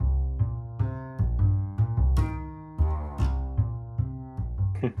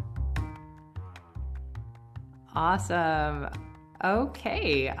Awesome.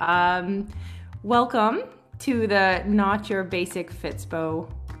 Okay. Welcome to the Not Your Basic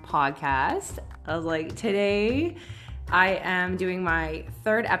Fitspo podcast. I was like, today I am doing my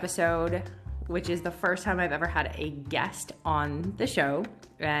third episode, which is the first time I've ever had a guest on the show.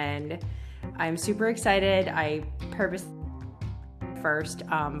 And I'm super excited. I purposely first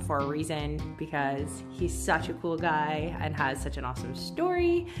for a reason, because he's such a cool guy and has such an awesome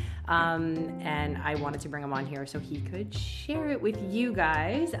story, and I wanted to bring him on here so he could share it with you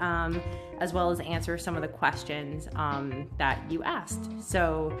guys, as well as answer some of the questions that you asked.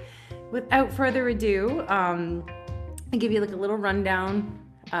 So without further ado, I'll give you like a little rundown.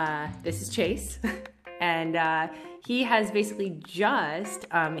 This is Chase and he has basically just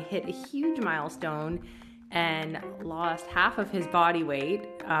hit a huge milestone and lost half of his body weight.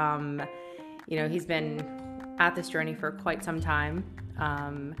 He's been at this journey for quite some time,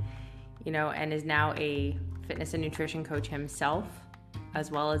 and is now a fitness and nutrition coach himself,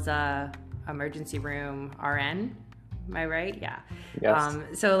 as well as a emergency room RN. Am I right? Yeah.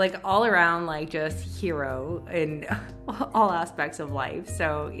 Yes. So like all around, like just hero in all aspects of life.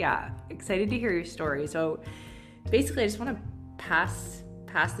 So yeah, excited to hear your story. So basically I just want to pass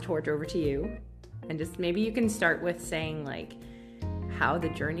the torch over to you. And just maybe you can start with saying like how the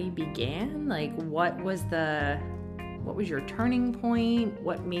journey began. Like what was your turning point?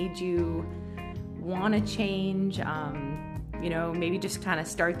 What made you want to change? Maybe just kind of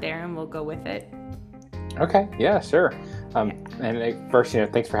start there and we'll go with it. Okay. Yeah, sure. And first,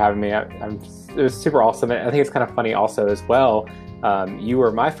 thanks for having me. It was super awesome. And I think it's kind of funny also as well. You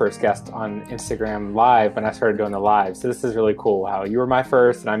were my first guest on Instagram Live when I started doing the live. So this is really cool how you were my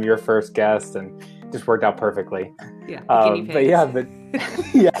first and I'm your first guest, and it just worked out perfectly. Yeah, the guinea pigs. But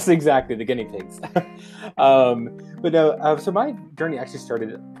yes, exactly, the guinea pigs. So my journey actually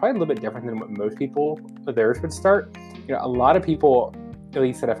started probably a little bit different than what most people theirs would start. A lot of people, at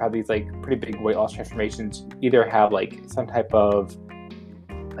least that have had these like pretty big weight loss transformations, either have like some type of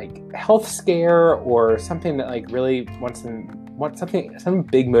like health scare or something that like really wants some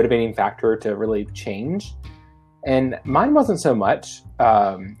big motivating factor to really change. And mine wasn't so much.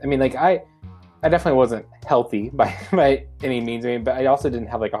 I definitely wasn't healthy by any means. But I also didn't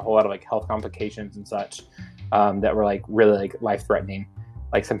have like a whole lot of like health complications and such that were like really like life threatening.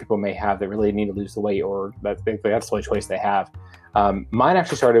 Like some people may have that really need to lose the weight, or that's the only choice they have. Mine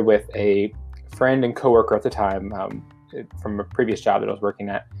actually started with a friend and coworker at the time from a previous job that I was working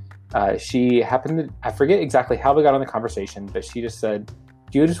at. She happened to, I forget exactly how we got on the conversation, but she just said,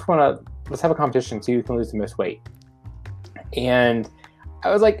 do you just want to, let's have a competition so you can lose the most weight. And I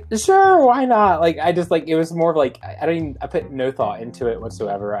was like, sure, why not? Like, I just like, it was more of like, I put no thought into it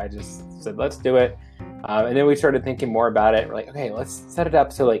whatsoever. I just said, let's do it. And then we started thinking more about it. We're like, okay, let's set it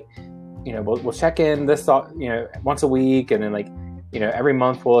up. So like, we'll check in this, once a week. And then like, every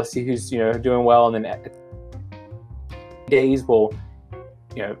month we'll see who's, doing well. And then days we'll,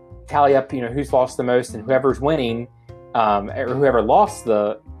 tally up, who's lost the most, and whoever's winning, or whoever lost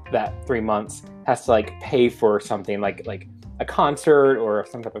that 3 months has to like pay for something like a concert or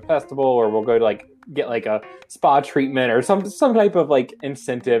some type of festival, or we'll go to like get like a spa treatment or some type of like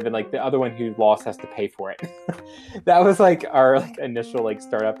incentive, and like the other one who lost has to pay for it. That was like our like initial like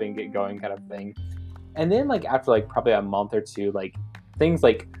start up and get going kind of thing. And then like after like probably a month or two, like things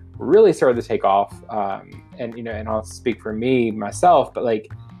like really started to take off. And I'll speak for myself, but like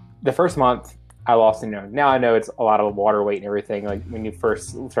the first month I lost, now I know it's a lot of water weight and everything, like when you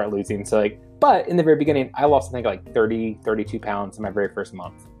first start losing. So like, but in the very beginning, I lost, I think like 32 pounds in my very first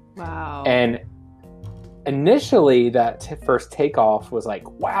month. Wow. And initially that first takeoff was like,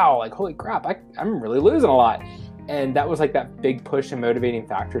 wow, like, holy crap, I'm really losing a lot. And that was like that big push and motivating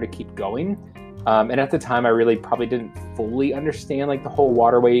factor to keep going. And at the time I really probably didn't fully understand like the whole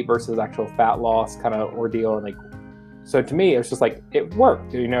water weight versus actual fat loss kind of ordeal. And like, so to me, it was just like, it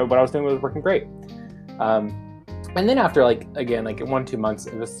worked, what I was doing was working great. And then after like, again, like 1-2 months,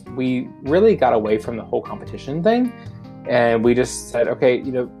 we really got away from the whole competition thing. And we just said, okay,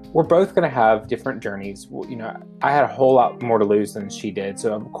 we're both going to have different journeys. I had a whole lot more to lose than she did.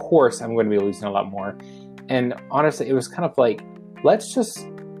 So of course I'm going to be losing a lot more. And honestly, it was kind of like, let's just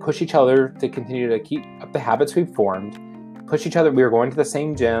push each other to continue to keep up the habits we've formed, push each other. We were going to the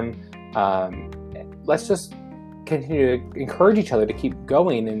same gym. Let's just continue to encourage each other to keep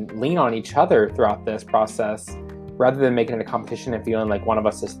going and lean on each other throughout this process, rather than making it a competition and feeling like one of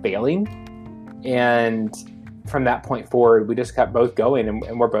us is failing. And from that point forward, we just kept both going,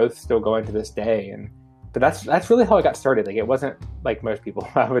 and we're both still going to this day. And but that's really how I got started. Like, it wasn't like most people,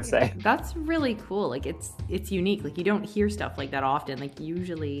 I would say. That's really cool. Like, it's unique. Like, you don't hear stuff like that often. Like,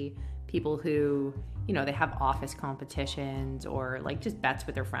 usually people who, you know, they have office competitions or like just bets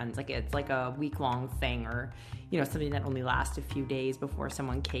with their friends. Like, it's like a week-long thing, or, you know, something that only lasts a few days before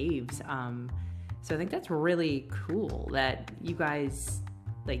someone caves. So I think that's really cool that you guys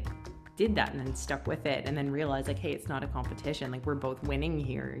like did that and then stuck with it, and then realized like, hey, it's not a competition. Like, we're both winning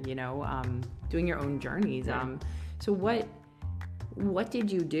here, you know, doing your own journeys. So what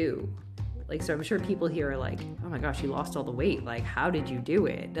did you do? Like, so I'm sure people here are like, oh my gosh, you lost all the weight. Like, how did you do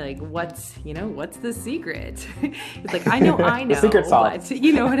it? Like, what's the secret? It's like, I know, The secret sauce. but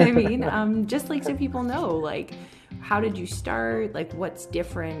you know what I mean? Just like, so people know, like, how did you start? Like, what's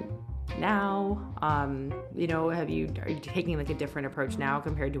different now? You know, are you taking like a different approach now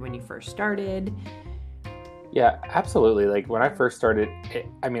compared to when you first started? Yeah, absolutely. Like, when I first started,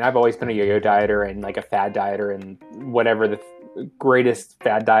 I've always been a yo-yo dieter and like a fad dieter, and whatever the greatest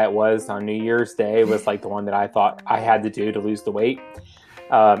fad diet was on New Year's Day was like the one that I thought I had to do to lose the weight.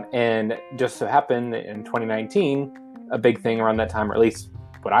 And just so happened in 2019, a big thing around that time, or at least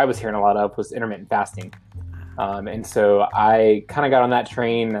what I was hearing a lot of, was intermittent fasting. And so I kind of got on that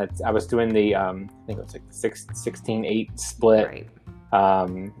train. I was doing the, I think it was like the 16-8 split.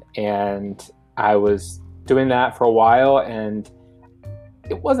 Right. And I was doing that for a while, and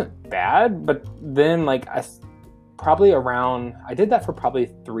it wasn't bad, but then like I did that for probably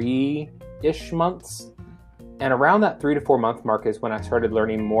 3-ish months. And around that 3 to 4 month mark is when I started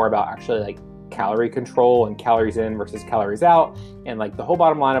learning more about actually like calorie control and calories in versus calories out. And like, the whole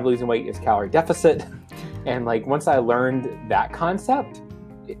bottom line of losing weight is calorie deficit. And like, once I learned that concept,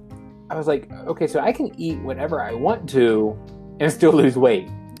 I was like, okay, so I can eat whatever I want to and still lose weight.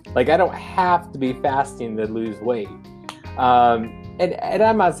 Like, I don't have to be fasting to lose weight. And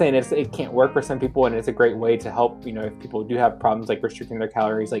I'm not saying it can't work for some people, and it's a great way to help, you know, if people do have problems like restricting their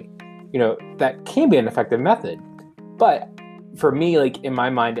calories, like, you know, that can be an effective method. But for me, like, in my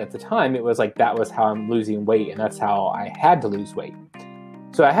mind at the time, it was like, that was how I'm losing weight, and that's how I had to lose weight.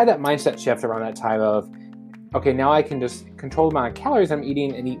 So I had that mindset shift around that time of, okay, now I can just control the amount of calories I'm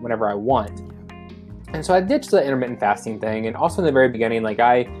eating and eat whenever I want. And so I ditched the intermittent fasting thing. And also in the very beginning, like,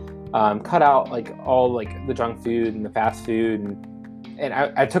 I cut out like all like the junk food and the fast food, and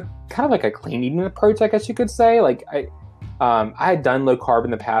I took kind of like a clean eating approach, I guess you could say. Like, I had done low carb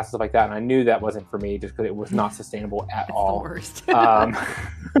in the past, stuff like that, and I knew that wasn't for me just because it was not sustainable at all. The worst.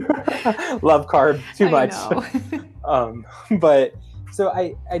 Love carb too much. But so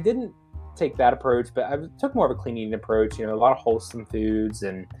I didn't take that approach, but I took more of a clean eating approach, you know, a lot of wholesome foods.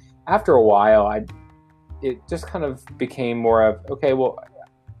 And after a while, it just kind of became more of, okay, well,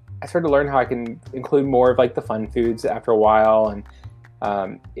 I started to learn how I can include more of like the fun foods after a while.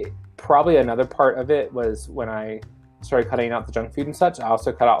 And probably another part of it was when I started cutting out the junk food and such, I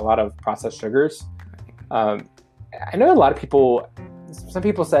also cut out a lot of processed sugars. I know a lot of people, some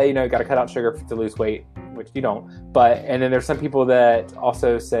people say, you know, you got to cut out sugar to lose weight, which you don't. And then there's some people that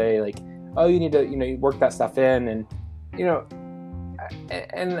also say like, oh, you need to, you know, work that stuff in. And, you know,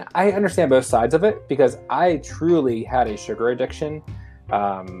 and I understand both sides of it, because I truly had a sugar addiction.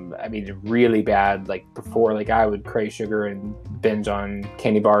 Really bad. Like, before, like, I would crave sugar and binge on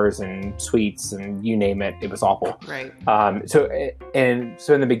candy bars and sweets and you name it. It was awful. Right. So in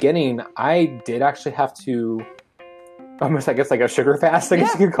the beginning, I did actually have to almost, I guess, like a sugar fast, I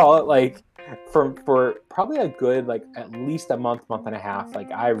guess you could call it, like for probably a good, like, at least a month and a half.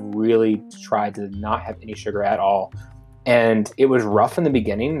 Like, I really tried to not have any sugar at all. And it was rough in the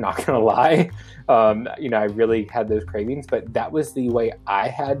beginning, not gonna lie. You know, I really had those cravings, but that was the way I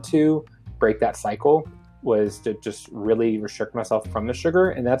had to break that cycle, was to just really restrict myself from the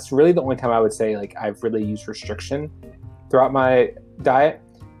sugar. And that's really the only time I would say, like, I've really used restriction throughout my diet,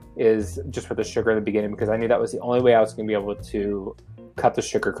 is just with the sugar in the beginning, because I knew that was the only way I was gonna be able to cut the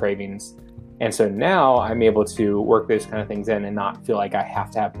sugar cravings. And so now I'm able to work those kind of things in and not feel like I have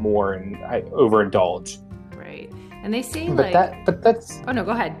to have more and I overindulge. Right. And they say, but like... that's... Oh, no,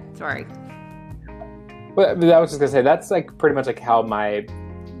 go ahead. Sorry. But I was just going to say, that's like pretty much like how my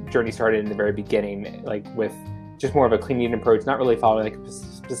journey started in the very beginning, like with just more of a clean eating approach, not really following like a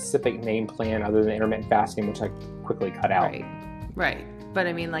specific name plan other than intermittent fasting, which I quickly cut out. Right. But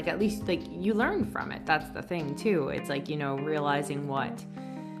I mean, like, at least like you learn from it. That's the thing too. It's like, you know, realizing what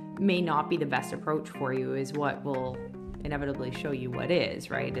may not be the best approach for you is what will inevitably show you what is,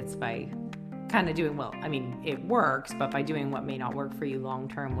 right? It's by kind of doing, well, I mean, it works, but by doing what may not work for you long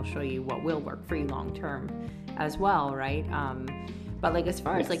term will show you what will work for you long term as well, right? But like, as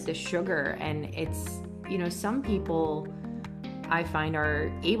far as like the sugar, and it's, you know, some people I find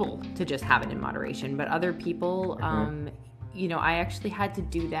are able to just have it in moderation, but other people, you know, I actually had to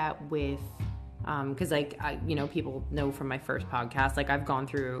do that with, because like, you know, people know from my first podcast, like I've gone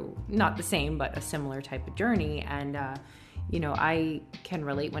through not the same, but a similar type of journey. And, you know, I can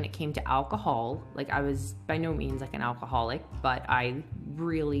relate when it came to alcohol. Like I was by no means like an alcoholic, but I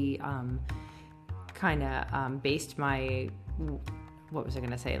really kind of based my, what was I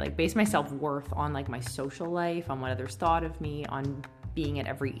going to say? Like based my self-worth on like my social life, on what others thought of me, on being at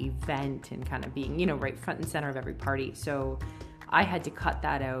every event and kind of being, you know, right front and center of every party. So I had to cut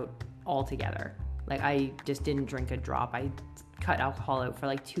that out altogether. Like I just didn't drink a drop. I cut alcohol out for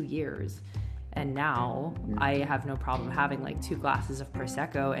like 2 years. And now I have no problem having like 2 glasses of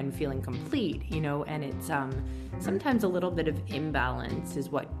Prosecco and feeling complete, you know, and it's sometimes a little bit of imbalance is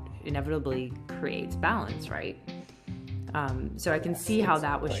what inevitably creates balance, right? So I can see how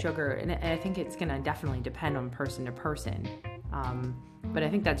that with sugar, and I think it's going to definitely depend on person to person. But I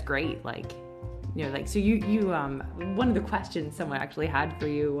think that's great. Like, you know, like, so you one of the questions someone actually had for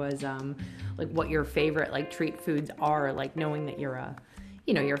you was, like what your favorite like treat foods are, like knowing that you're a,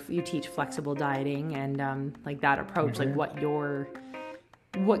 you know, you teach flexible dieting and, like that approach, like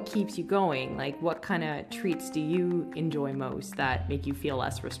what keeps you going? Like what kind of treats do you enjoy most that make you feel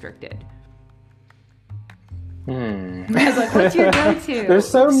less restricted? I was like, what's your go-to? There's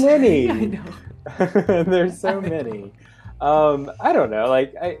so many. I know. There's so many. I don't know.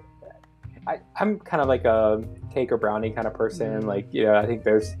 Like I'm kind of like a cake or brownie kind of person. Like, you know, I think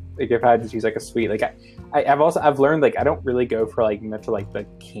there's like if I had to choose like a sweet, like I've learned like I don't really go for like much of like the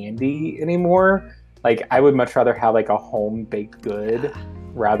candy anymore. Like I would much rather have like a home baked good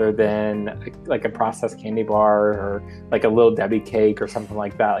rather than like a processed candy bar or like a Little Debbie cake or something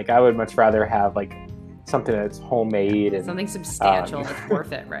like that. Like I would much rather have like something that's homemade and something substantial that's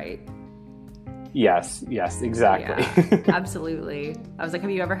worth it, right? Yes, exactly. Yeah, absolutely. I was like,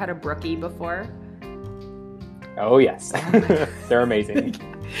 have you ever had a Brookie before? Oh yes. They're amazing.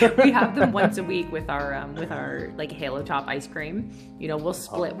 We have them once a week with our like Halo Top ice cream. You know, we'll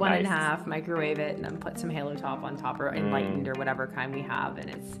split one in half, microwave it, and then put some Halo Top on top, or enlightened or whatever kind we have, and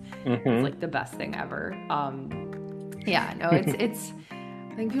it's like the best thing ever. Yeah, no, it's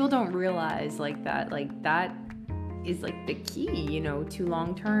I think people don't realize like that is like the key, you know, to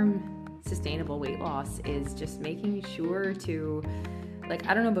long-term sustainable weight loss is just making sure to, like,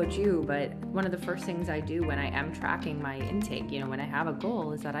 I don't know about you, but one of the first things I do when I am tracking my intake, you know, when I have a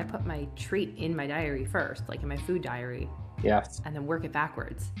goal, is that I put my treat in my diary first, like in my food diary. Yes. And then work it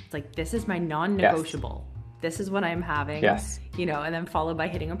backwards. It's like, this is my non-negotiable. Yes. This is what I'm having. Yes. You know, and then followed by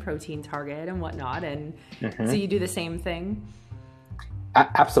hitting a protein target and whatnot. And so you do the same thing.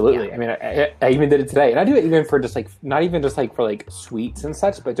 Absolutely. Yeah. I mean, I even did it today, and I do it even for just like, not even just like for like sweets and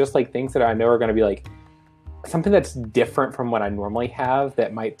such, but just like things that I know are going to be like something that's different from what I normally have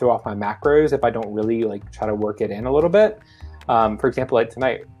that might throw off my macros if I don't really like try to work it in a little bit. For example, like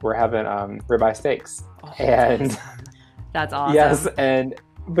tonight we're having ribeye steaks, and that's awesome. Yes,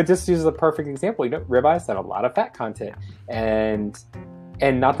 but just use a perfect example. You know, ribeyes have a lot of fat content, and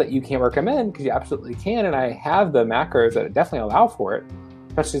not that you can't work them in, because you absolutely can, and I have the macros that definitely allow for it,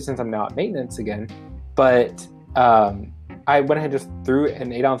 especially since I'm now at maintenance again. But I went ahead and just threw an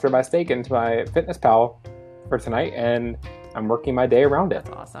 8-ounce ribeye steak into my FitnessPal for tonight, and I'm working my day around it.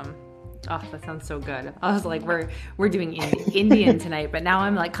 That's awesome. Oh, that sounds so good. I was like, we're doing Indian tonight, but now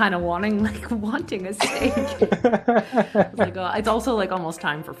I'm like kind of wanting a steak. It's like, it's also like almost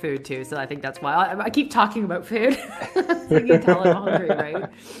time for food too, so I think that's why I keep talking about food. So you can tell I'm hungry, right?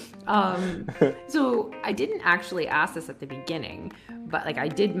 So I didn't actually ask this at the beginning, but like I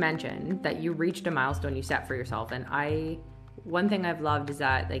did mention that you reached a milestone you set for yourself, and one thing I've loved is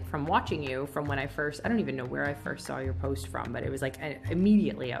that, like, from watching you from when I don't even know where I first saw your post from, but it was like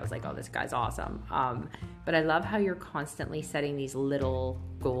immediately I was like, oh, this guy's awesome. But I love how you're constantly setting these little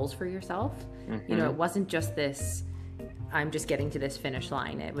goals for yourself. You know, it wasn't just this, I'm just getting to this finish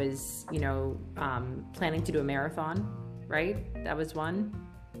line. It was, you know, planning to do a marathon, right? That was one.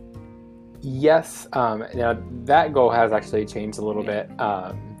 Yes. Now that goal has actually changed a little bit.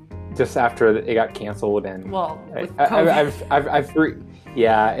 Just after it got canceled, and with I've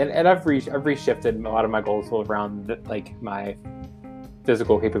reshifted a lot of my goals around like my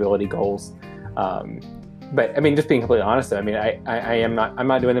physical capability goals. But I mean, just being completely honest, I mean, I'm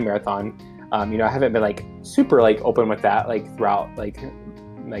not doing the marathon. You know, I haven't been like super like open with that like throughout like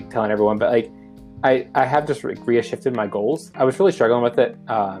telling everyone, but like I have just like reshifted my goals. I was really struggling with it,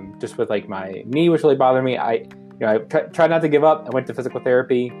 just with like my knee was really bothering me. I tried not to give up. I went to physical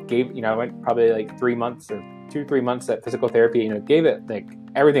therapy, I went probably like 3 months or 2-3 months at physical therapy, gave it like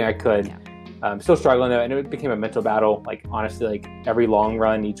everything I could. Still struggling though, and it became a mental battle. Like honestly, like every long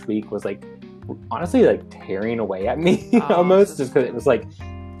run each week was like honestly like tearing away at me almost, just because it was like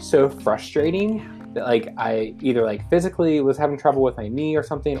so frustrating that like I either like physically was having trouble with my knee or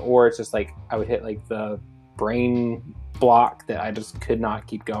something, or it's just like I would hit like the brain block that I just could not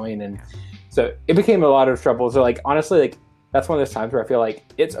keep going. And so it became a lot of trouble. So like honestly, like that's one of those times where I feel like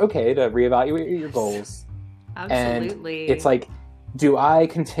it's okay to reevaluate your goals. Absolutely. And it's like, do I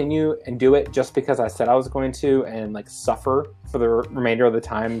continue and do it just because I said I was going to, and like suffer for the remainder of the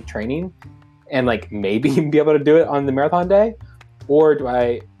time training and like maybe be able to do it on the marathon day? Or do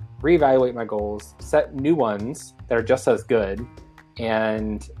I reevaluate my goals, set new ones that are just as good,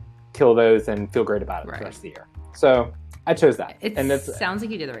 and kill those and feel great about it for the rest of the year? So I chose that. It sounds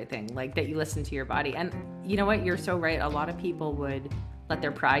like you did the right thing, like that you listened to your body. And you know what? You're so right. A lot of people would let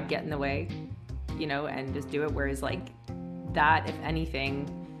their pride get in the way, you know, and just do it. Whereas like that, if anything,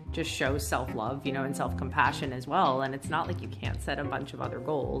 just shows self-love, you know, and self-compassion as well. And it's not like you can't set a bunch of other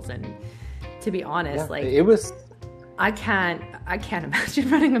goals. And to be honest, like it was... I can't imagine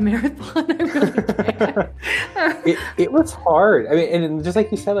running a marathon. I really can't. it was hard. I mean, and just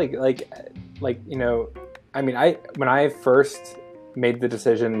like you said, like you know, I mean, when I first made the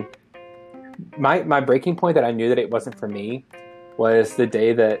decision, my breaking point that I knew that it wasn't for me was the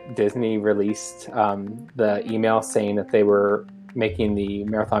day that Disney released the email saying that they were making the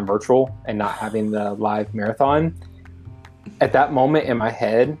marathon virtual and not having the live marathon. At that moment in my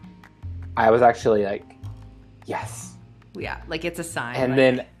head, I was actually like, yes. Yeah, like it's a sign. And like...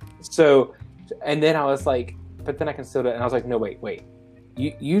 then I was like, but then I can still do it. And I was like, no, wait.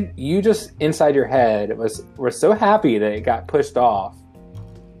 You just inside your head were so happy that it got pushed off.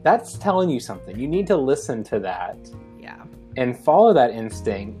 That's telling you something. You need to listen to that. Yeah. And follow that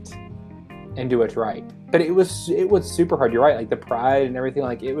instinct and do what's right. But it was super hard. You're right. Like the pride and everything,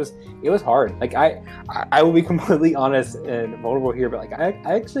 like it was hard. Like I will be completely honest and vulnerable here, but like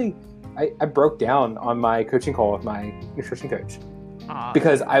I broke down on my coaching call with my nutrition coach.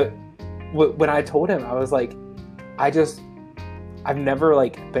 Because when I told him, I was like, I've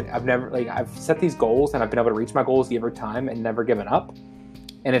set these goals and I've been able to reach my goals every time and never given up.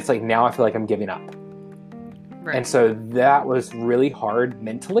 And it's like, now I feel like I'm giving up. Right. And so that was really hard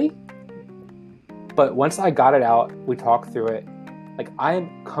mentally. But once I got it out, we talked through it. Like, I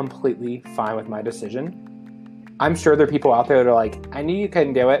am completely fine with my decision. I'm sure there are people out there that are like, I knew you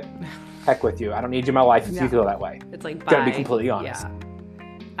couldn't do it. Heck with you. I don't need you in my life if you feel that way. It's like, bye. Gotta be completely honest. Yeah.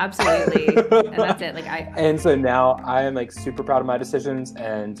 Absolutely. And that's it. And so now I am like super proud of my decisions,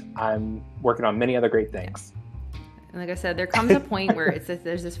 and I'm working on many other great things. And like I said, there comes a point where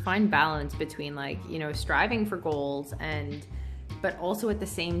there's this fine balance between like, you know, striving for goals but also at the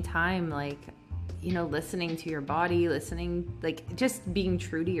same time, like, you know, listening to your body, like just being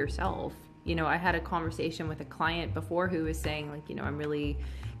true to yourself. You know, I had a conversation with a client before who was saying like, you know,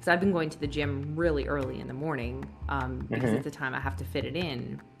 because I've been going to the gym really early in the morning because at the time I have to fit it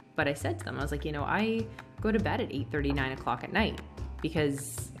in. But I said to them, I was like, you know, I go to bed at 8:30, 9 o'clock at night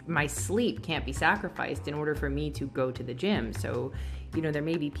because my sleep can't be sacrificed in order for me to go to the gym. So, you know, there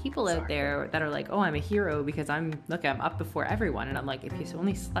may be people out there that are like, oh, I'm a hero because I'm up before everyone. And I'm like, if you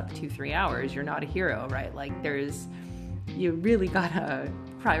only slept 2-3 hours, you're not a hero, right? Like you really gotta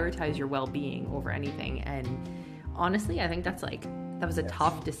prioritize your well-being over anything. And honestly, I think that was a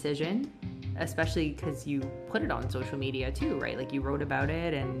tough decision, especially because you put it on social media too, right? Like you wrote about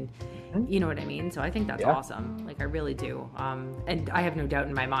it and you know what I mean? So I think that's awesome. Like I really do. And I have no doubt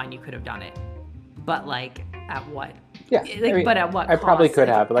in my mind you could have done it. But like at what? Yeah. Like, but at what cost? I probably could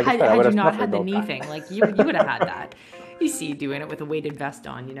have. But like had you not had the knee thing, like you would have had that. You see you doing it with a weighted vest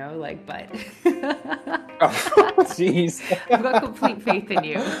on, you know, like, but oh, jeez. I've got complete faith in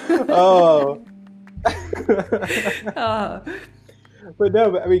you. Oh. But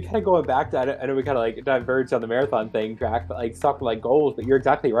no, I mean, kind of going back to that, I know we kind of like diverged on the marathon thing track, but like talking like goals, but you're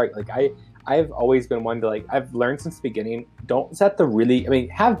exactly right. Like I've always been one to like, I've learned since the beginning, don't set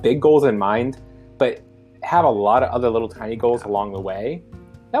have big goals in mind, but have a lot of other little tiny goals along the way.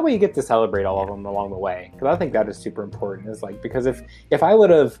 That way you get to celebrate all of them along the way. Because I think that is super important. Is like, because if I would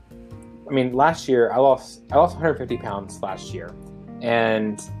have, last year I lost 150 pounds last year.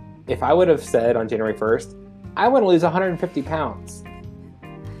 And if I would have said on January 1st, I want to lose 150 pounds.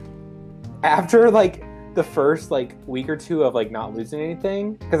 After like the first like week or two of like not losing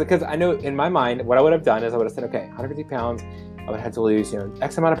anything, because I know in my mind what I would have done is I would have said, okay, 150 pounds, I would have to lose, you know,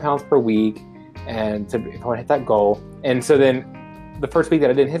 X amount of pounds per week, and if I want to hit that goal. And so then the first week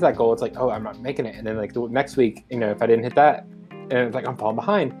that I didn't hit that goal, it's like, oh, I'm not making it. And then like the next week, you know, if I didn't hit that, and it's like I'm falling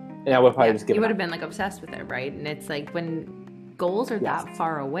behind, and I would probably just give it. You would have been like obsessed with it, right? And it's like when goals are that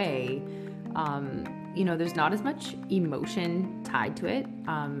far away, There's not as much emotion tied to it.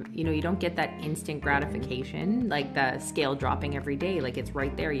 You don't get that instant gratification, like the scale dropping every day. Like it's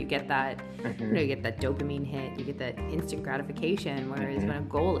right there. You get that, you get that dopamine hit, you get that instant gratification. Whereas when a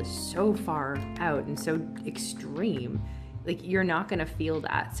goal is so far out and so extreme, like you're not going to feel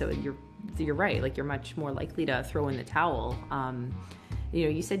that. So you're right. Like you're much more likely to throw in the towel.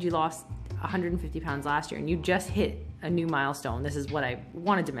 You said you lost 150 pounds last year and you just hit a new milestone. This is what I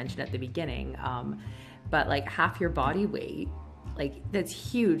wanted to mention at the beginning. But like half your body weight, like that's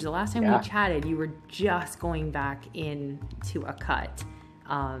huge. The last time we chatted, you were just going back into a cut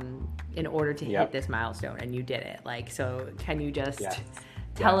in order to hit this milestone, and you did it. Like, so can you just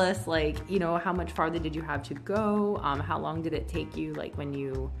tell us, like, how much farther did you have to go? How long did it take you? Like when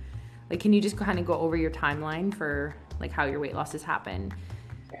you, like, can you just kind of go over your timeline for like how your weight loss has happened?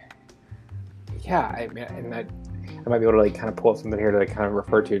 Yeah, I might be able to like kind of pull up something here to kind of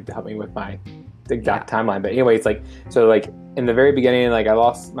refer to help me with my exact timeline. But anyway, it's like, so like in the very beginning, like I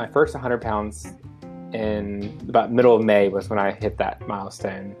lost my first 100 pounds in about middle of May was when I hit that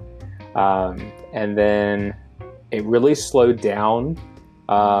milestone. And then it really slowed down.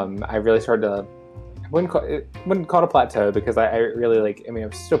 I really started to, I wouldn't call it a plateau because I really it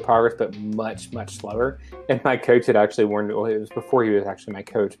was still progress, but much, much slower. And my coach had actually warned me, well, it was before he was actually my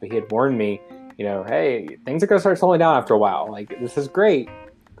coach, but he had warned me, hey, things are going to start slowing down after a while. Like, this is great,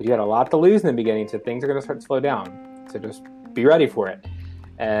 but you had a lot to lose in the beginning, so things are going to start to slow down. So just be ready for it.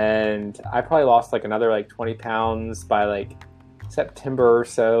 And I probably lost like another like 20 pounds by like September or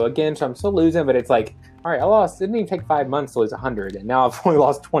so. Again, so I'm still losing, but it's like, all right, it didn't even take 5 months to lose 100. And now I've only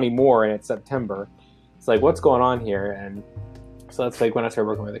lost 20 more and it's September. It's like, what's going on here? And so that's like when I started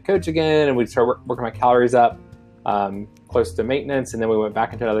working with a coach again, and we started working my calories up close to maintenance. And then we went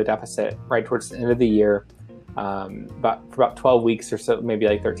back into another deficit right towards the end of the year, for about 12 weeks or so, maybe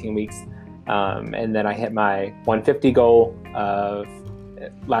like 13 weeks. And then I hit my 150 goal of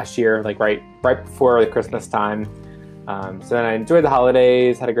last year, like right before the Christmas time. So then I enjoyed the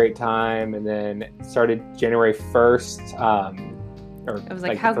holidays, had a great time, and then started January 1st, or I was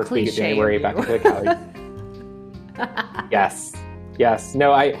like how the first week of January back into the calories. Yes.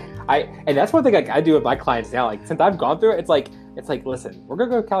 No, I and that's one thing I do with my clients now. Like, since I've gone through it, it's like, listen, we're gonna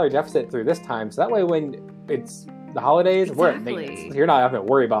go calorie deficit through this time, so that way when it's the holidays, we're at maintenance. So you're not having to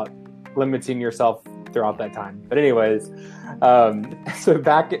worry about limiting yourself throughout that time. But anyways, so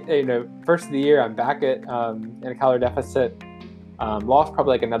back at, first of the year, I'm back at in a calorie deficit. Lost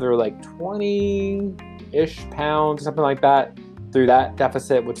probably like another like 20-ish pounds, something like that, through that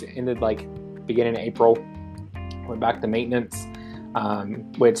deficit, which ended like beginning of April. Went back to maintenance,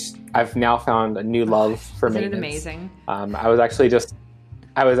 which I've now found a new love for maintenance. Isn't it amazing?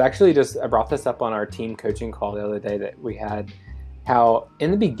 I brought this up on our team coaching call the other day that we had, how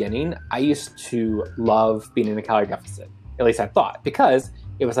in the beginning, I used to love being in a calorie deficit. At least I thought, because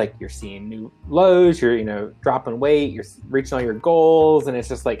it was like, you're seeing new lows, you're, dropping weight, you're reaching all your goals. And it's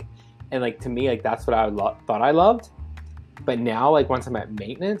just like, and like, to me, like, that's what I thought I loved. But now, like, once I'm at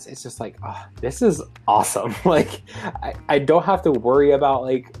maintenance, it's just like, oh, this is awesome. Like, I don't have to worry about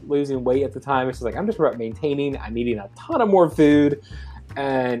like losing weight at the time. It's just like, I'm just about maintaining. I'm eating a ton of more food,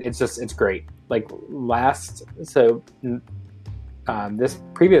 and it's great. Like this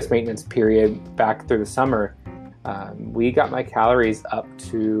previous maintenance period back through the summer, we got my calories up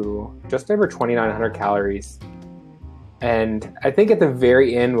to just over 2,900 calories. And I think at the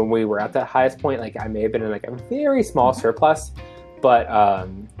very end, when we were at that highest point, like I may have been in like a very small surplus, but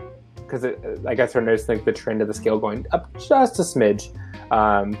because I guess I noticed like the trend of the scale going up just a smidge.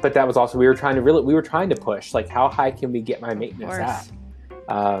 But that was also, we were trying to push, like, how high can we get my maintenance at?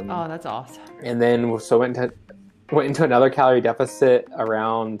 Oh, that's awesome. And then so went into another calorie deficit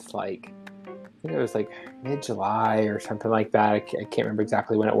around like, I think it was like mid-July or something like that. I can't remember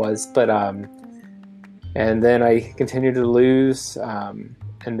exactly when it was, but and then I continued to lose, and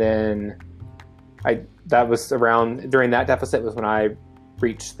then that was around, during that deficit was when I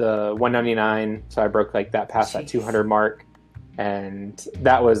reached the 199, so I broke like that past that 200 mark, and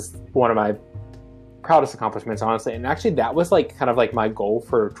that was one of my proudest accomplishments, honestly. And actually that was like kind of like my goal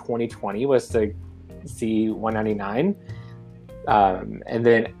for 2020 was to see 199, and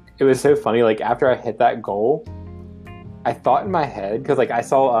then it was so funny, like after I hit that goal, I thought in my head, because like I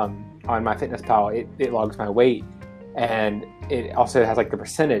saw on MyFitnessPal, it logs my weight, and it also has like the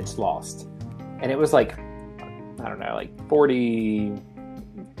percentage lost, and it was like, I don't know, like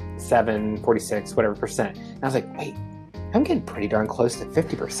 47, 46, whatever percent. And I was like, wait, I'm getting pretty darn close to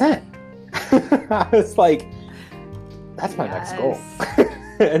 50%. I was like, that's my next goal.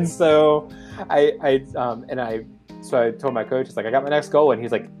 And so I So I told my coach, it's like, I got my next goal. And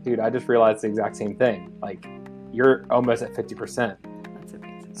he's like, dude, I just realized the exact same thing. Like, you're almost at 50%. That's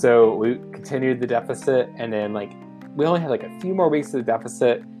amazing. So we continued the deficit, and then like we only had like a few more weeks of the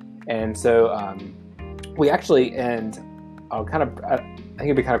deficit. And so we actually, and I'll kind of, I think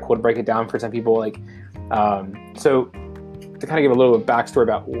it'd be kind of cool to break it down for some people. Like, so to kind of give a little backstory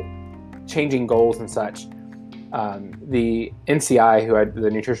about changing goals and such, the NCI, the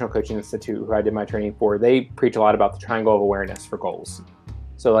Nutritional Coaching Institute, who I did my training for, they preach a lot about the triangle of awareness for goals.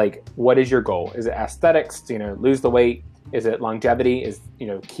 So like, what is your goal? Is it aesthetics, lose the weight? Is it longevity? Is,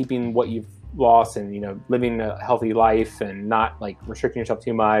 keeping what you've lost and, living a healthy life and not like restricting yourself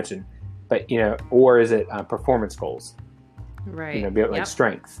too much? Or is it performance goals? Right. Be it like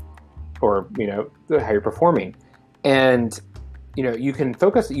strength or, how you're performing. And, you can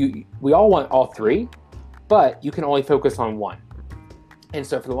focus, we all want all three, but you can only focus on one. And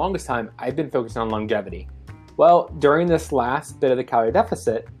so for the longest time, I've been focused on longevity. Well, during this last bit of the calorie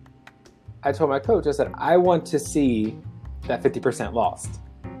deficit, I told my coach, I said, I want to see that 50% lost.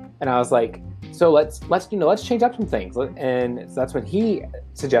 And I was like, so let's change up some things. And so that's when he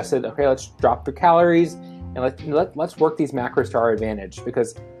suggested, okay, let's drop the calories and let's work these macros to our advantage,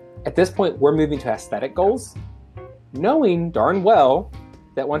 because at this point we're moving to aesthetic goals, knowing darn well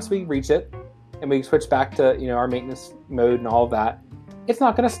that once we reach it and we switch back to, our maintenance mode and all of that, it's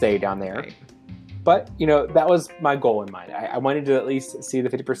not going to stay down there. Right. But, that was my goal in mind. I wanted to at least see the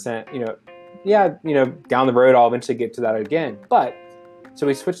 50%, down the road, I'll eventually get to that again. But so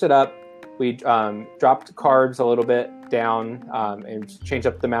we switched it up. We dropped carbs a little bit down and changed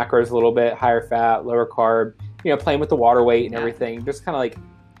up the macros a little bit, higher fat, lower carb, playing with the water weight and everything. Just kind of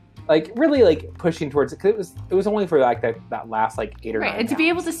like really like pushing towards it, because it was only for like that last like 8 or 9 Right, and to be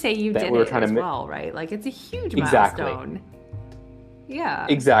able to say you did it as well, right? Like, it's a huge milestone. Yeah.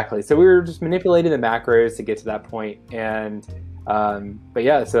 Exactly. So we were just manipulating the macros to get to that point. And, but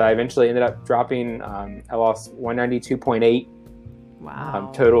yeah, so I eventually ended up dropping, I lost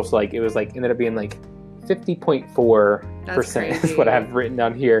 192.8 total. So like, it was like, ended up being like 50.4% is what I have written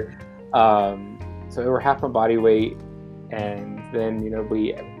down here. So over half my body weight. And then,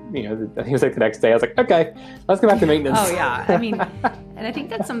 I think it was like the next day, I was like, okay, let's go back to maintenance. Oh yeah. I mean, and I think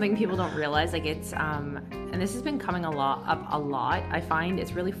that's something people don't realize. Like, it's, and this has been coming up a lot. I find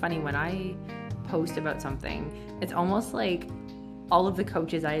it's really funny when I post about something, it's almost like all of the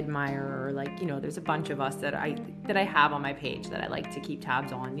coaches I admire, or like, there's a bunch of us that I have on my page that I like to keep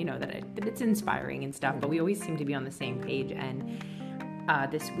tabs on, that it's inspiring and stuff, but we always seem to be on the same page. And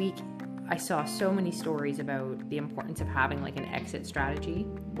this week, I saw so many stories about the importance of having like an exit strategy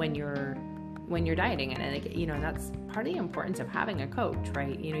when you're dieting, and like, that's part of the importance of having a coach,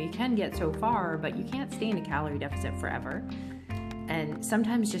 right? You can get so far, but you can't stay in a calorie deficit forever. And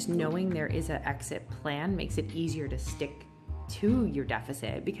sometimes just knowing there is an exit plan makes it easier to stick to your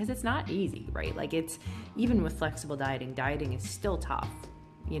deficit, because it's not easy, right? Like, it's, even with flexible dieting is still tough.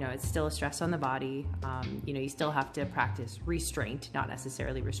 It's still a stress on the body. You still have to practice restraint, not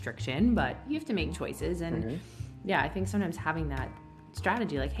necessarily restriction, but you have to make choices. And I think sometimes having that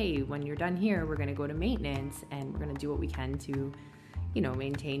strategy, like, hey, when you're done here, we're going to go to maintenance and we're going to do what we can to,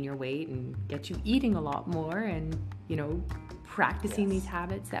 maintain your weight and get you eating a lot more and, practicing these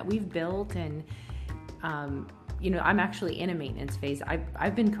habits that we've built. And, I'm actually in a maintenance phase.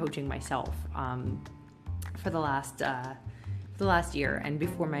 I've been coaching myself for the last year, and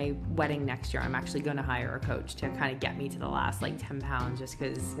before my wedding next year, I'm actually going to hire a coach to kind of get me to the last like 10 pounds, just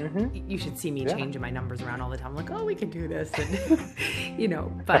because you should see me changing my numbers around all the time. I'm like, oh, we can do this. And,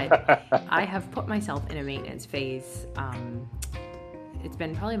 but I have put myself in a maintenance phase. It's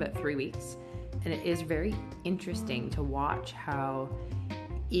been probably about 3 weeks, and it is very interesting to watch how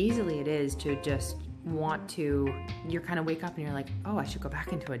easily it is to just you're kind of wake up and you're like, oh, I should go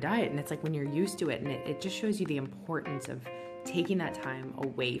back into a diet. And it's like, when you're used to it, and it just shows you the importance of taking that time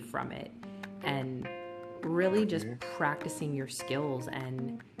away from it and really just practicing your skills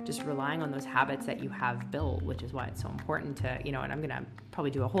and just relying on those habits that you have built, which is why it's so important to, and I'm going to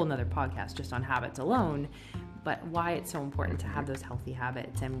probably do a whole nother podcast just on habits alone, but why it's so important to have those healthy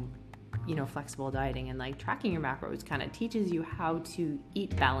habits. And, flexible dieting and like tracking your macros kind of teaches you how to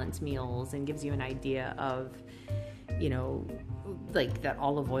eat balanced meals and gives you an idea of, like that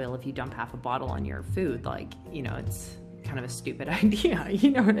olive oil, if you dump half a bottle on your food, like, it's kind of a stupid idea,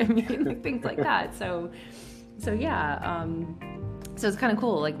 you know what I mean? Like, things like that. So yeah. So it's kind of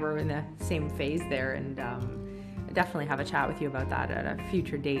cool. Like, we're in the same phase there. And definitely have a chat with you about that at a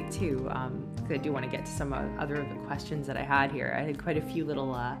future date too. 'Cause I do want to get to some other of the questions that I had here. I had quite a few little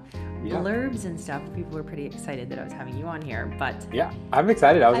blurbs and stuff. People were pretty excited that I was having you on here, but yeah, I'm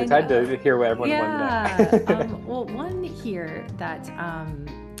excited. I was excited to hear what everyone wanted to know. Well, one here that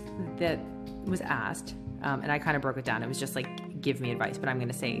that was asked, and I kind of broke it down. It was just like, give me advice, but I'm going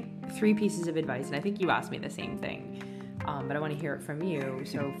to say 3 pieces of advice, and I think you asked me the same thing, but I want to hear it from you.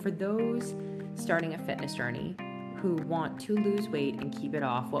 So for those starting a fitness journey who want to lose weight and keep it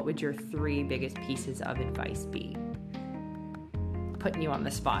off, what would your 3 biggest pieces of advice be? Putting you on the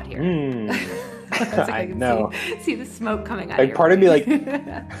spot here. I know. See the smoke coming out. Like, part of me,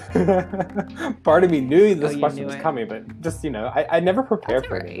 part of me knew this question was it. coming, but just, I never prepare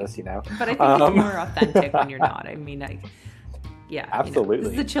for any of this, But I think it's more authentic when you're not. I mean, yeah, absolutely.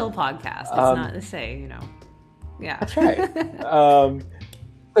 This is a chill podcast. It's not to say, yeah. That's right.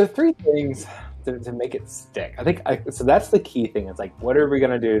 The 3 things to make it stick. I think so. That's the key thing. It's like, what are we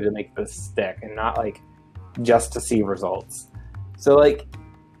gonna do to make this stick, and not like just to see results. So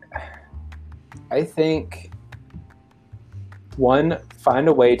I think 1, find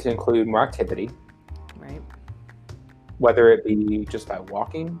a way to include more activity. Right. Whether it be just by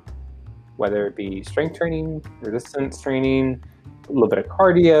walking, whether it be strength training, resistance training, a little bit of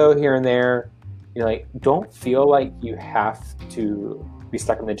cardio here and there. Don't feel like you have to be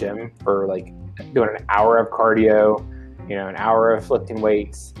stuck in the gym for doing an hour of cardio, an hour of lifting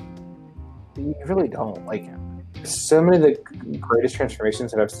weights. You really don't. So many of the greatest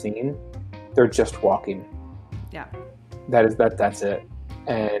transformations that I've seen, they're just walking. Yeah. That's it.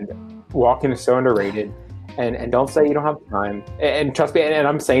 And walking is so underrated. And don't say you don't have time. And trust me, and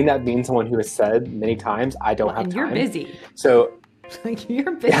I'm saying that being someone who has said many times, I don't have time. And you're busy. So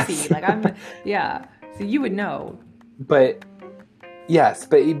you're busy. Yes. So you would know. But yes,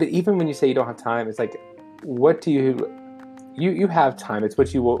 but even when you say you don't have time, it's like, what do you have time. It's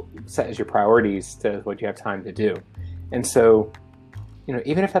what you will set as your priorities to what you have time to do. And so,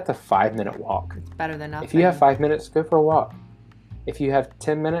 even if that's a 5-minute walk, it's better than nothing. If you have 5 minutes, go for a walk. If you have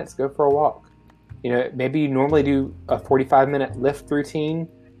 10 minutes, go for a walk. Maybe you normally do a 45-minute lift routine,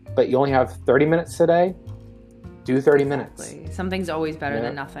 but you only have 30 minutes today. Do 30 minutes. Something's always better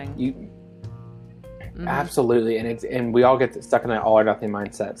than nothing. Absolutely, and we all get stuck in that all or nothing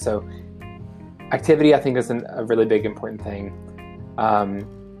mindset. So, activity, I think, is a really big important thing.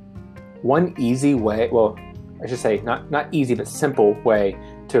 One easy way, well, I should say not easy, but simple way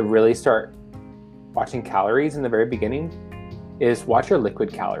to really start watching calories in the very beginning is watch your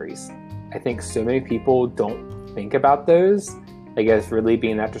liquid calories. I think so many people don't think about those, as really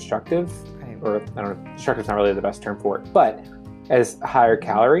being that destructive. Or I don't know, destructive is not really the best term for it, but as a higher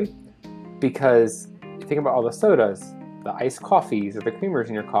calorie, because you think about all the sodas, the iced coffees, or the creamers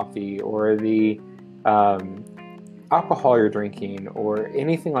in your coffee, or the alcohol you're drinking, or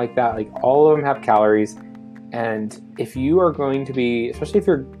anything like that. All of them have calories, and if you are going to be, especially if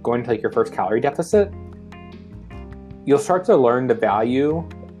you're going to your first calorie deficit, you'll start to learn the value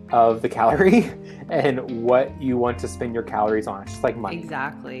of the calorie and what you want to spend your calories on. It's just like money.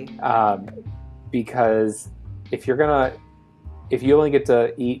 Exactly. Because if you only get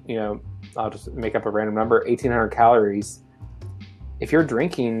to eat, I'll just make up a random number, 1,800 calories. If you're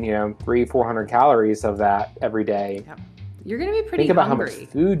drinking, 300-400 calories of that every day, you're going to be pretty think about hungry. How much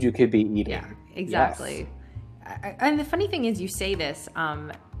food you could be eating. Yeah, exactly. Yes. And the funny thing is, you say this,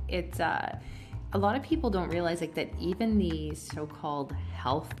 it's a lot of people don't realize that even the so-called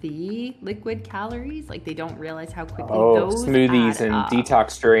healthy liquid calories, they don't realize how quickly those smoothies add and up.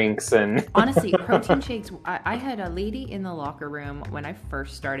 Detox drinks and honestly, protein shakes. I had a lady in the locker room when I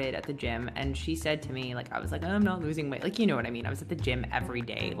first started at the gym, and she said to me, I was like, I'm not losing weight. You know what I mean? I was at the gym every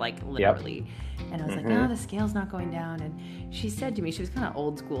day, literally. Yep. And I was like, no, the scale's not going down. And she said to me, she was kind of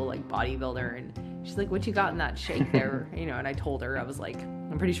old school, bodybuilder, and she's like, what you got in that shake there? And I told her, I was like,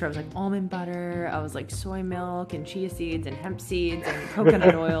 I'm pretty sure I was like almond butter, I was like soy milk and chia seeds and hemp seeds and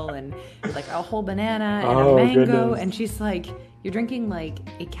coconut oil and a whole banana and a mango. Goodness. And she's like, you're drinking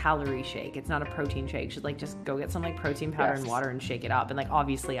a calorie shake. It's not a protein shake. She's like, just go get some protein powder and water and shake it up. And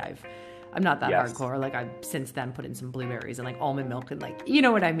obviously I'm not that hardcore. I've since then put in some blueberries and almond milk and you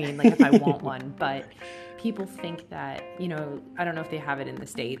know what I mean? If I want one. But people think that, I don't know if they have it in the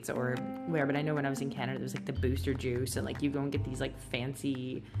States or where, but I know when I was in Canada, there was the booster juice and you go and get these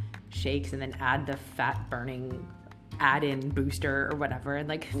fancy shakes and then add the fat burning add-in booster or whatever and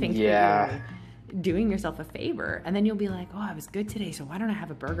think that you're doing yourself a favor. And then you'll be like, oh, I was good today, so why don't I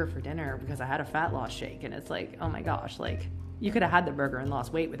have a burger for dinner because I had a fat loss shake? And it's oh my gosh, you could have had the burger and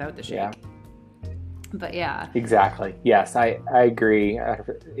lost weight without the shake. But yeah. Exactly. Yes, I agree.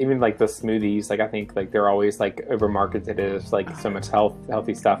 Even like the smoothies, like I think like they're always like over marketed as like so much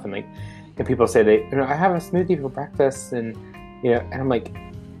healthy stuff, and like and people say I have a smoothie for breakfast, and and I'm like,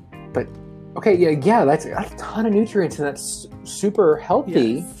 but okay, yeah, that's a ton of nutrients and that's super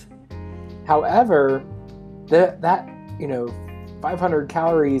healthy. Yes. However, that 500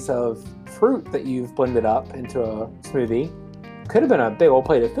 calories of fruit that you've blended up into a smoothie could have been a big old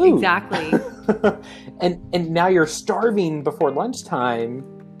plate of food. Exactly. and now you're starving before lunchtime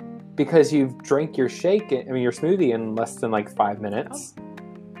because you've drank your your smoothie in less than like 5 minutes. Oh.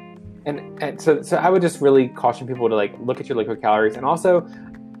 And so I would just really caution people to like look at your liquid calories. And also,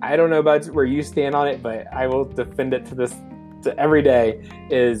 I don't know about where you stand on it, but I will defend it to every day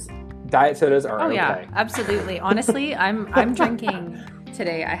is diet sodas are okay. Yeah, absolutely. Honestly, I'm drinking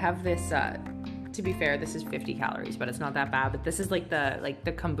today. I have this to be fair, this is 50 calories, but it's not that bad. But this is like the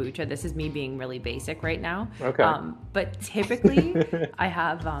kombucha. This is me being really basic right now. Okay. But typically I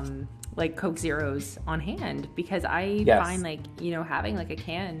have like Coke Zeros on hand because I find like, having like a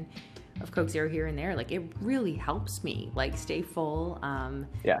can of Coke Zero here and there, like it really helps me like stay full.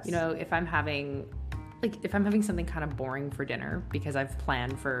 Yes. If I'm having something kind of boring for dinner because I've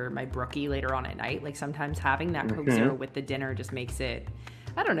planned for my brookie later on at night, like sometimes having that Coke Zero with the dinner just makes it,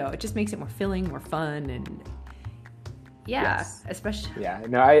 I don't know, it just makes it more filling, more fun, and especially. Yeah,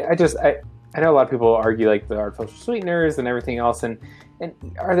 no, I know a lot of people argue like the artificial sweeteners and everything else, and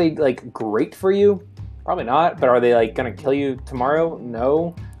are they like great for you? Probably not, but are they like gonna kill you tomorrow?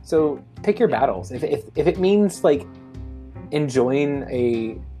 No. So pick your battles. If it means like enjoying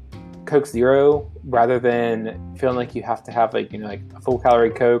a Coke Zero rather than feeling like you have to have like like a full calorie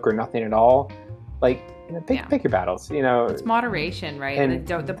Coke or nothing at all, like pick your battles. It's moderation, right? And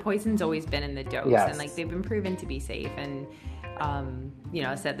the poison's always been in the dose, yes. And like they've been proven to be safe. And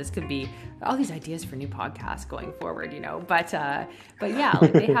I said this could be all these ideas for new podcasts going forward, but yeah,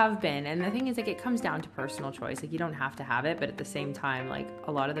 like they have been. And the thing is, like, it comes down to personal choice. Like you don't have to have it, but at the same time, like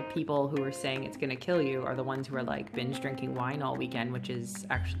a lot of the people who are saying it's going to kill you are the ones who are like binge drinking wine all weekend, which is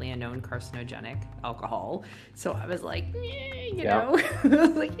actually a known carcinogenic alcohol. So I was like,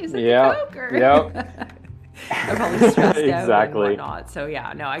 like, is it Coke or? Yep. I'm probably stressed exactly. out and whatnot. So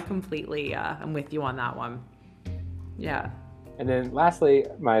yeah, no, I completely, I'm with you on that one. Yeah. And then lastly,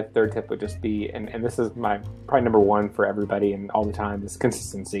 my third tip would just be, and this is my probably number one for everybody and all the time, is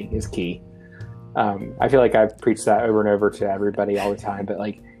consistency is key. I feel like I've preached that over and over to everybody all the time, but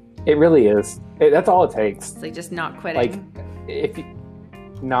like it really is. That's all it takes. It's like just not quitting. Like if you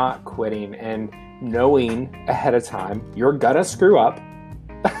not quitting and knowing ahead of time you're gonna screw up.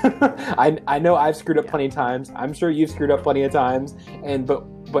 I know I've screwed up plenty of times. I'm sure you've screwed up plenty of times.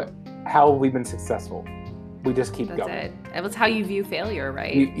 But how have we been successful? We just keep going. That's it. It's how you view failure,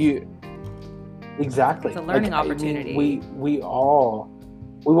 right? You exactly. It's a learning opportunity. We will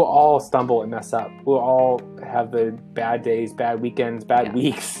all stumble and mess up. We'll all have the bad days, bad weekends, bad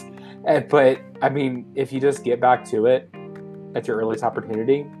weeks. But I mean, if you just get back to it at your earliest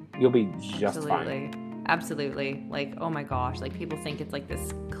opportunity, you'll be just fine. Absolutely. Like, oh my gosh, like people think it's like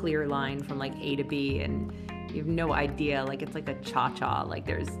this clear line from like A to B, and you have no idea. Like it's like a cha-cha. Like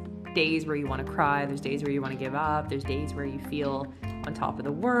there's days where you want to cry, there's days where you want to give up, there's days where you feel on top of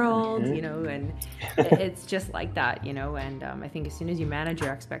the world, and it's just like that, and I think as soon as you manage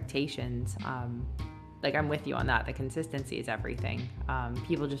your expectations, like I'm with you on that, the consistency is everything.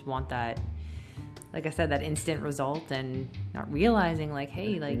 People just want that, like I said, that instant result, and not realizing like,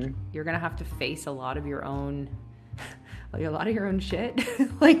 hey, like you're gonna have to face a lot of your own shit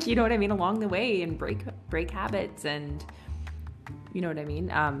like, you know what I mean, along the way, and break habits, and you know what I mean.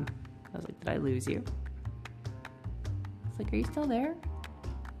 I was like, did I lose you? It's like, are you still there?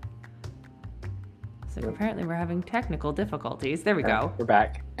 It's like, apparently we're having technical difficulties. There we go. We're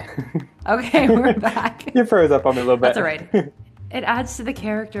back. Okay, we're back. You froze up on me a little bit. That's all right. It adds to the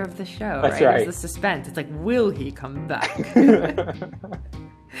character of the show, That's right? It's the suspense. It's like, will he come back?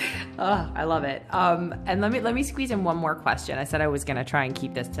 Oh, I love it. And let me squeeze in one more question. I said I was going to try and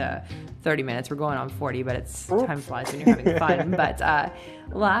keep this to 30 minutes. We're going on 40, but time flies when you're having fun. But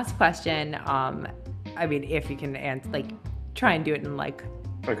last question. I mean, if you can answer, like, try and do it in like,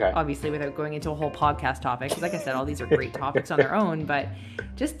 obviously without going into a whole podcast topic. Because like I said, all these are great topics on their own, but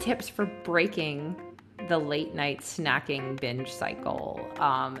just tips for breaking the late night snacking binge cycle.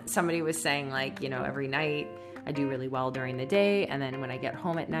 Somebody was saying like, every night I do really well during the day, and then when I get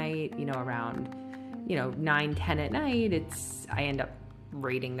home at night, around 9-10 at night, I end up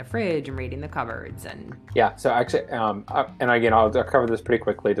raiding the fridge and raiding the cupboards. And so actually, and again, I'll cover this pretty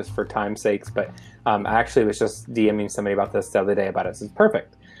quickly just for time's sakes, but I actually was just DMing somebody about this the other day about it. So it's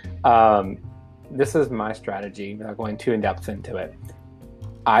perfect. this is my strategy without going too in depth into it.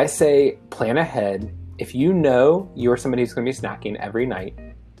 I say plan ahead. If you know you're somebody who's going to be snacking every night,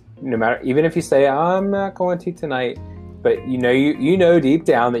 no matter, even if you say, I'm not going to tonight, but you know deep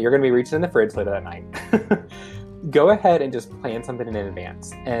down that you're going to be reaching in the fridge later that night, go ahead and just plan something in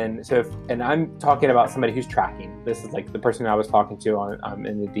advance. And so, and I'm talking about somebody who's tracking. This is like the person I was talking to on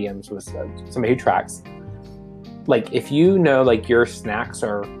in the DMs was somebody who tracks. Like if you know like your snacks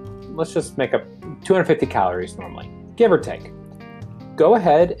are, let's just make up 250 calories normally, give or take. Go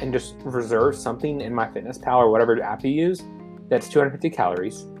ahead and just reserve something in MyFitnessPal or whatever app you use that's 250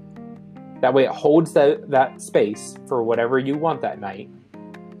 calories. That way it holds that space for whatever you want that night.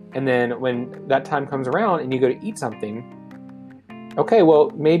 And then when that time comes around and you go to eat something, okay, well,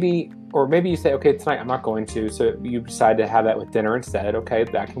 maybe you say, okay, tonight I'm not going to, so you decide to have that with dinner instead. Okay,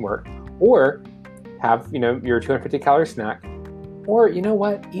 that can work. Or have, your 250 calorie snack. Or you know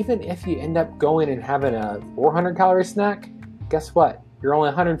what, even if you end up going and having a 400 calorie snack, guess what? You're only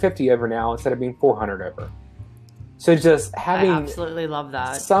 150 over now instead of being 400 over. So just having I absolutely love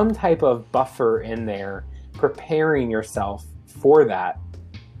that. Some type of buffer in there, preparing yourself for that,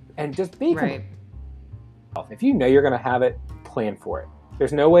 and just be right. If you know you're going to have it, plan for it.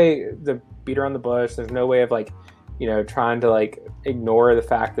 There's no way to beat around the bush. There's no way of trying to ignore the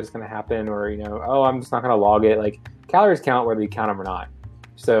fact that it's going to happen, or oh, I'm just not going to log it. Like calories count whether you count them or not.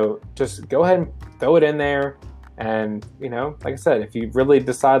 So just go ahead and throw it in there. And, like I said, if you really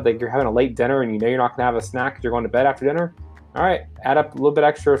decide that you're having a late dinner and you're not going to have a snack because you're going to bed after dinner, all right, add up a little bit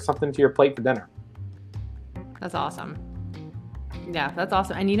extra something to your plate for dinner. That's awesome. Yeah, that's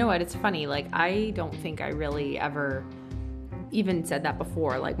awesome. And you know what? It's funny. I don't think I really ever even said that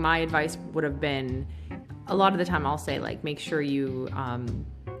before. My advice would have been, a lot of the time I'll say, make sure you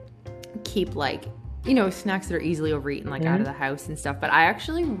keep, snacks that are easily overeaten, out of the house and stuff. But I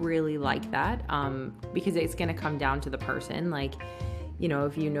actually really like that because it's going to come down to the person.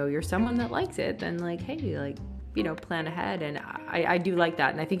 If you're someone that likes it, then hey, plan ahead. And I do like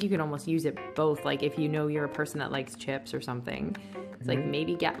that. And I think you can almost use it both. If you're a person that likes chips or something, it's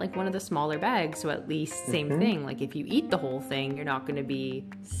maybe get one of the smaller bags. So at least same thing. If you eat the whole thing, you're not going to be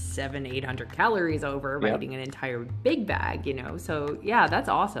 700-800 calories over by eating an entire big bag, So yeah, that's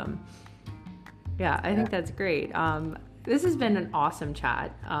awesome. Yeah, I think that's great. This has been an awesome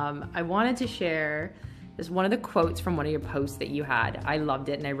chat. I wanted to share just one of the quotes from one of your posts that you had. I loved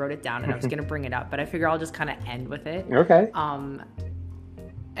it and I wrote it down and I was going to bring it up, but I figure I'll just kind of end with it. Okay.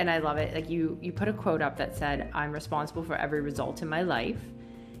 And I love it. You put a quote up that said, I'm responsible for every result in my life.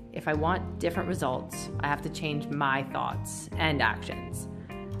 If I want different results, I have to change my thoughts and actions.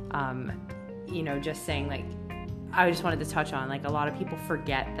 Just saying I just wanted to touch on a lot of people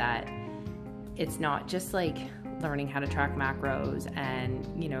forget that it's not just learning how to track macros and,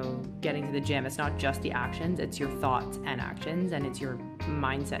 getting to the gym. It's not just the actions, it's your thoughts and actions, and it's your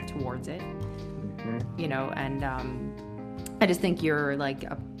mindset towards it, and I just think you're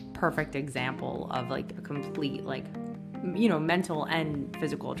a perfect example of a complete, mental and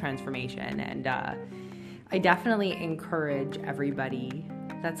physical transformation. And I definitely encourage everybody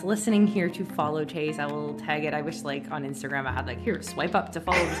that's listening here to follow Chase. I will tag it. I wish on Instagram I had here, swipe up to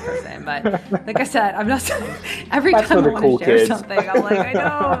follow this person. But like I said, I'm not, every That's time I want cool to share kids. something, I'm I know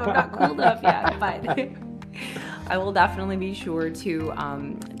I'm not cool enough yet. But I will definitely be sure to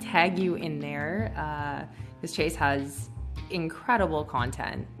tag you in there because Chase has incredible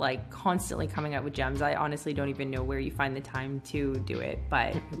content, constantly coming out with gems. I honestly don't even know where you find the time to do it,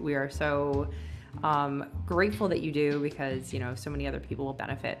 but we are so grateful that you do, because so many other people will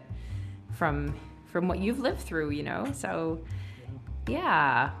benefit from what you've lived through, so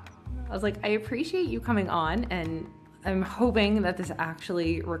yeah, I was I appreciate you coming on, and I'm hoping that this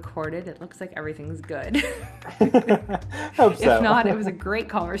actually recorded. It looks like everything's good. Hope so. If not, it was a great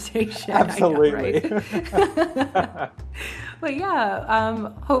conversation. Absolutely. I know, right? But yeah,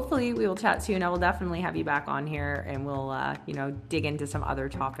 hopefully we will chat soon. I will definitely have you back on here, and we'll dig into some other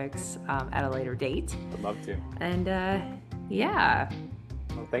topics at a later date. I'd love to. And yeah,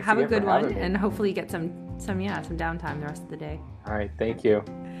 well, thanks have a again good for having one, me. and hopefully get some downtime the rest of the day. All right, thank you.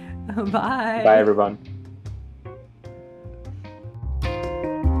 Bye. Bye, everyone.